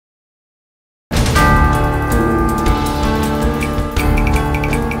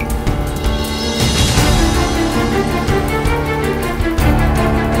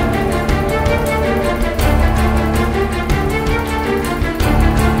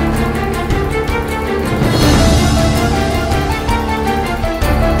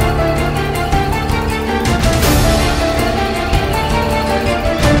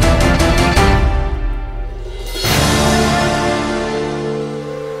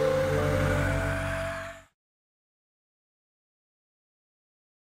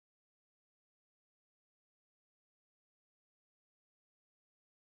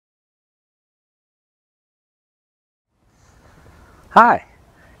Hi,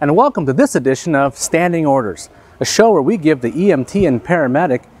 and welcome to this edition of Standing Orders, a show where we give the EMT and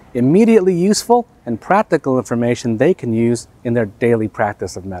paramedic immediately useful and practical information they can use in their daily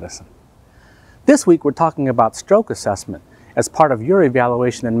practice of medicine. This week we're talking about stroke assessment as part of your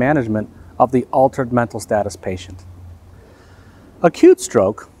evaluation and management of the altered mental status patient. Acute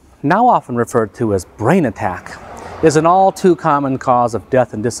stroke, now often referred to as brain attack, is an all too common cause of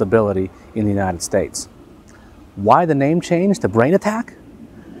death and disability in the United States. Why the name change to brain attack?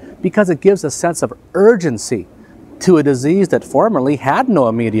 Because it gives a sense of urgency to a disease that formerly had no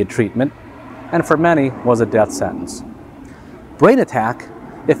immediate treatment and for many was a death sentence. Brain attack,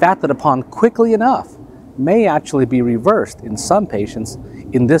 if acted upon quickly enough, may actually be reversed in some patients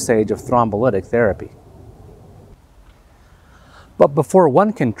in this age of thrombolytic therapy. But before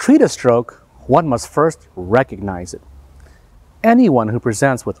one can treat a stroke, one must first recognize it. Anyone who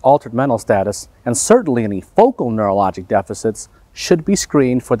presents with altered mental status, and certainly any focal neurologic deficits, should be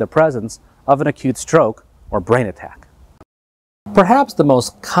screened for the presence of an acute stroke or brain attack. Perhaps the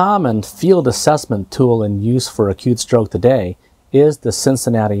most common field assessment tool in use for acute stroke today is the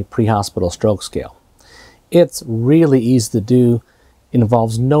Cincinnati Pre-Hospital Stroke Scale. It's really easy to do,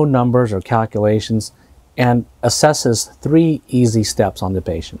 involves no numbers or calculations, and assesses 3 easy steps on the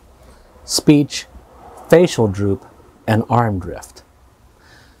patient: speech, facial droop, and arm drift.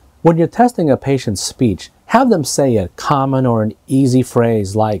 When you're testing a patient's speech, have them say a common or an easy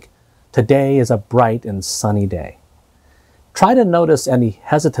phrase like, "Today is a bright and sunny day." Try to notice any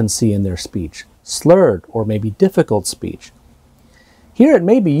hesitancy in their speech, slurred or maybe difficult speech. Here it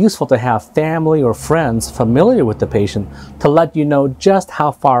may be useful to have family or friends familiar with the patient to let you know just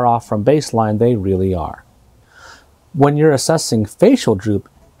how far off from baseline they really are. When you're assessing facial droop,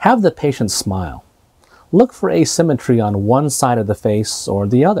 have the patient smile. Look for asymmetry on one side of the face or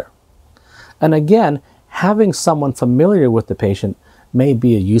the other. And again, having someone familiar with the patient may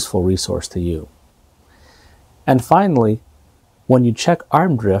be a useful resource to you. And finally, when you check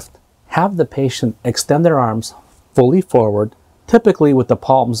arm drift, have the patient extend their arms fully forward, typically with the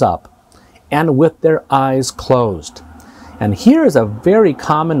palms up, and with their eyes closed. And here is a very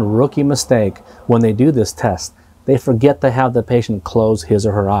common rookie mistake when they do this test. They forget to have the patient close his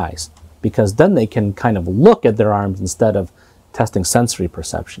or her eyes, because then they can kind of look at their arms instead of testing sensory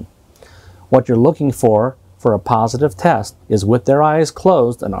perception. What you're looking for a positive test is with their eyes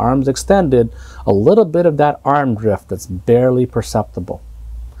closed and arms extended, a little bit of that arm drift that's barely perceptible.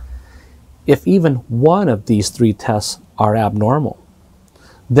 If even one of these 3 tests are abnormal,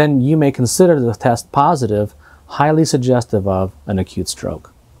 then you may consider the test positive, highly suggestive of an acute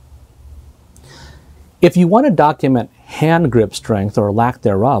stroke. If you want to document hand grip strength or lack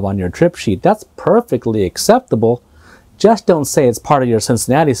thereof on your trip sheet, that's perfectly acceptable. Just don't say it's part of your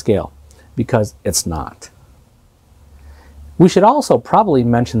Cincinnati scale, because it's not. We should also probably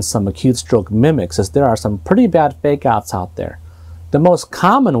mention some acute stroke mimics, as there are some pretty bad fake outs out there, the most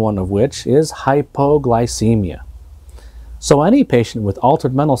common one of which is hypoglycemia. So any patient with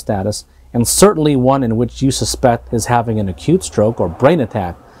altered mental status, and certainly one in which you suspect is having an acute stroke or brain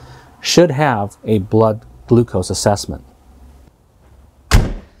attack, should have a blood glucose assessment.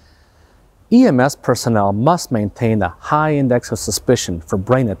 EMS personnel must maintain a high index of suspicion for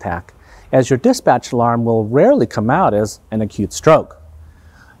brain attack, as your dispatch alarm will rarely come out as an acute stroke.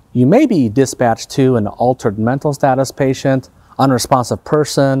 You may be dispatched to an altered mental status patient, unresponsive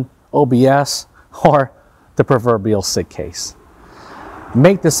person, OBS, or the proverbial sick case.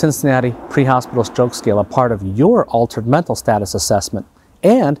 Make the Cincinnati Pre-Hospital Stroke Scale a part of your altered mental status assessment,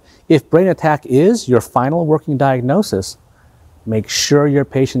 and if brain attack is your final working diagnosis, make sure your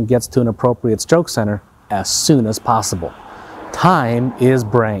patient gets to an appropriate stroke center as soon as possible. Time is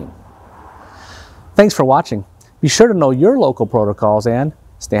brain. Thanks for watching. Be sure to know your local protocols and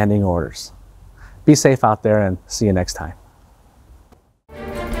standing orders. Be safe out there and see you next time.